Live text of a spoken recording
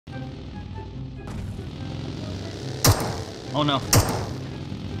Oh no.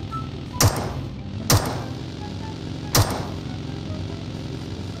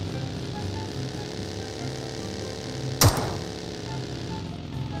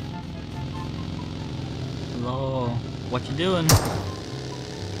 Hello. What you doing?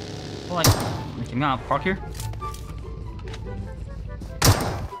 Oh, like, can you park here?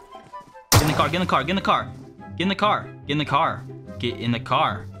 Get in the car, get in the car, get in the car. Get in the car, get in the car. Get in the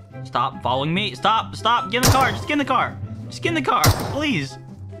car. Stop following me. Stop, stop, get in the car, just get in the car. Just get in the car, please.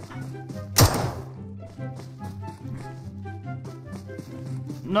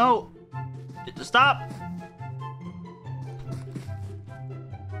 No. Stop.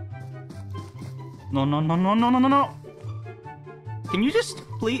 No, no, no, no, no, no, no, no. Can you just,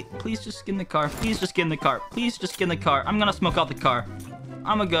 please just get in the car. Please just get in the car. Please just get in the car. I'm gonna smoke out the car.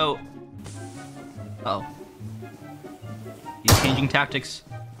 I'm gonna go. Uh oh. He's changing tactics.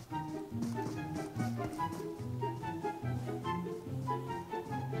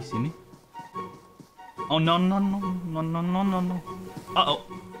 You see me? Oh, no, no, no, no, no, no, no, no. Uh-oh.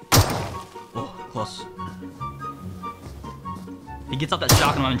 Oh, close. He gets out that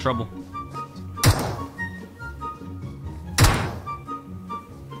shotgun, I'm in trouble.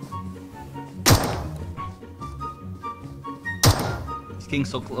 He's getting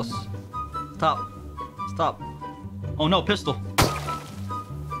so close. Stop. Stop. Oh no, pistol.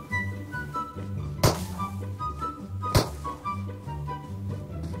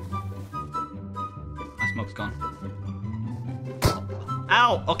 My smoke's gone.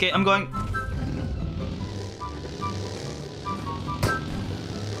 Ow! Okay, I'm going.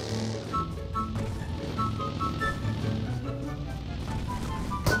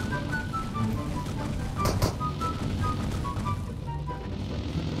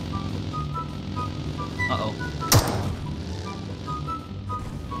 Uh-oh.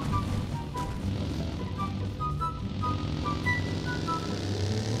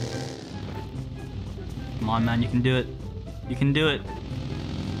 Come on, man, you can do it. You can do it.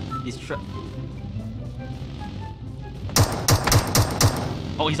 He's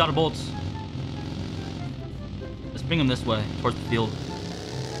oh, he's out of bullets. Let's bring him this way, towards the field.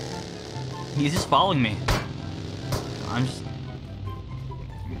 He's just following me. I'm just...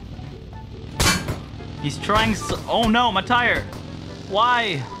 He's trying so... Oh no, my tire!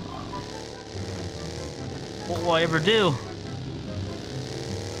 Why? What will I ever do?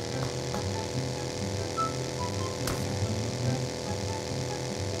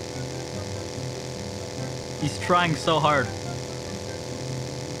 He's trying so hard.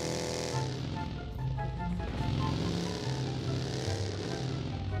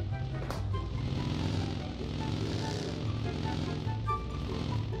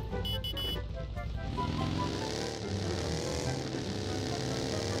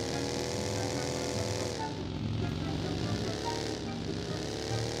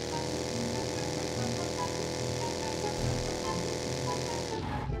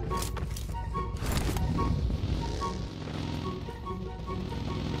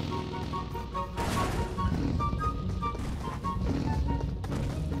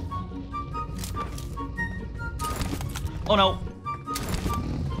 Oh no!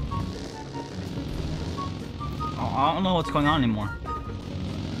 Oh, I don't know what's going on anymore.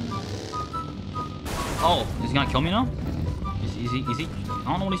 Oh, is he gonna kill me now? Is he? I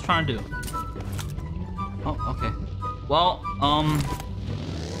don't know what he's trying to do. Oh, okay. Well,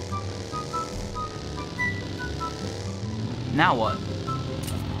 now what?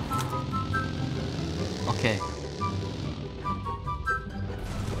 Okay.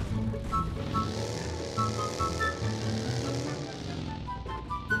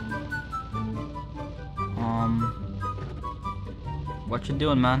 What you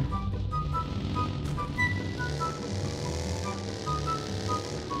doing, man?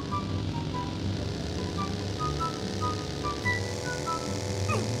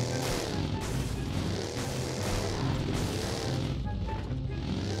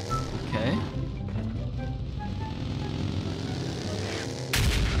 Okay.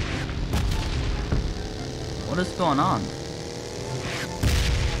 What is going on?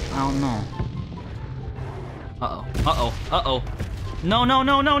 I don't know. Uh-oh. Uh-oh. Uh-oh. No, no,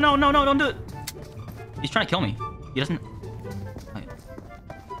 no, no, no, no, no, don't do it. He's trying to kill me. He doesn't...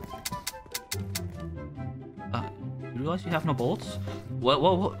 You realize you have no bullets? What?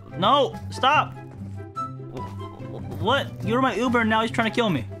 No! Stop! What? You were my Uber and now he's trying to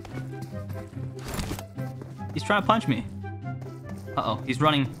kill me. He's trying to punch me. Uh-oh, he's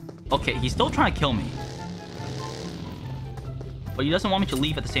running. Okay, he's still trying to kill me. But he doesn't want me to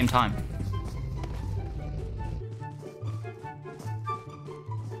leave at the same time.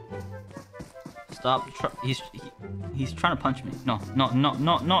 Stop. He's trying to punch me. No, no, no,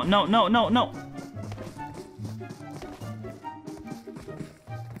 no, no, no, no, no, no.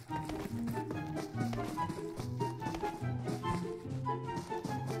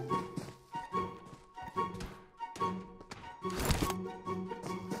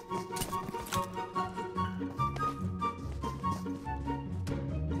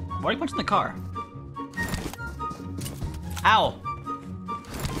 Why are you punching the car? Ow!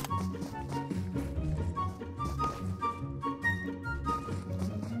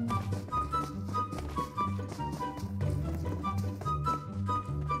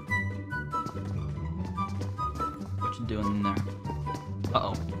 What you doing in there?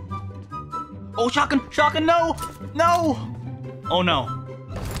 Uh-oh. Oh, shotgun! Shotgun, no! No! Oh, no.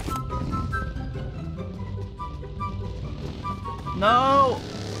 No!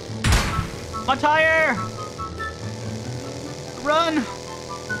 My tire! Run!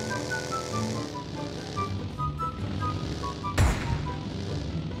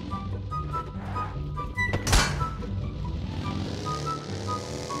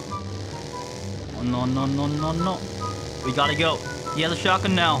 Oh, no, no, no, no, no. We gotta go. He has a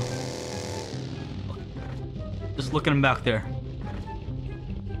shotgun now. Just look at him back there.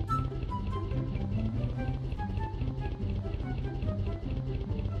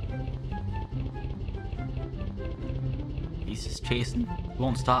 He's just chasing. He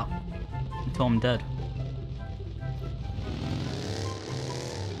won't stop until I'm dead.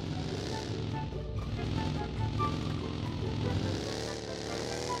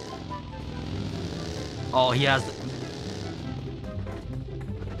 Oh, he has...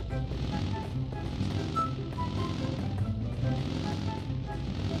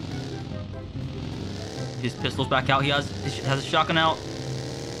 His pistol's back out. He has a shotgun out.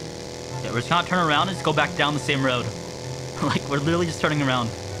 Yeah, we're just gonna turn around and just go back down the same road. Like, we're literally just turning around.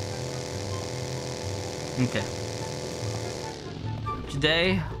 Okay.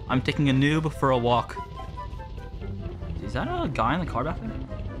 Today, I'm taking a noob for a walk. Is that a guy in the car back there?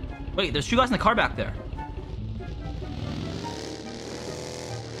 Wait, there's two guys in the car back there.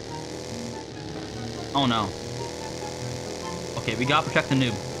 Oh no. Okay, we gotta protect the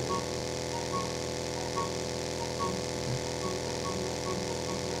noob.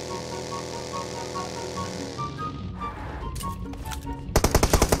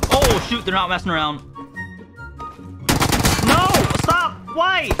 Oh shoot, they're not messing around. No! Stop!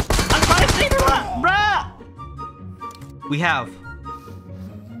 Why? I'm trying to save your life! Bruh! We have.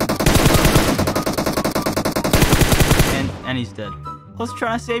 And he's dead. I was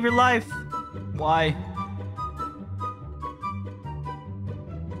trying to save your life. Why?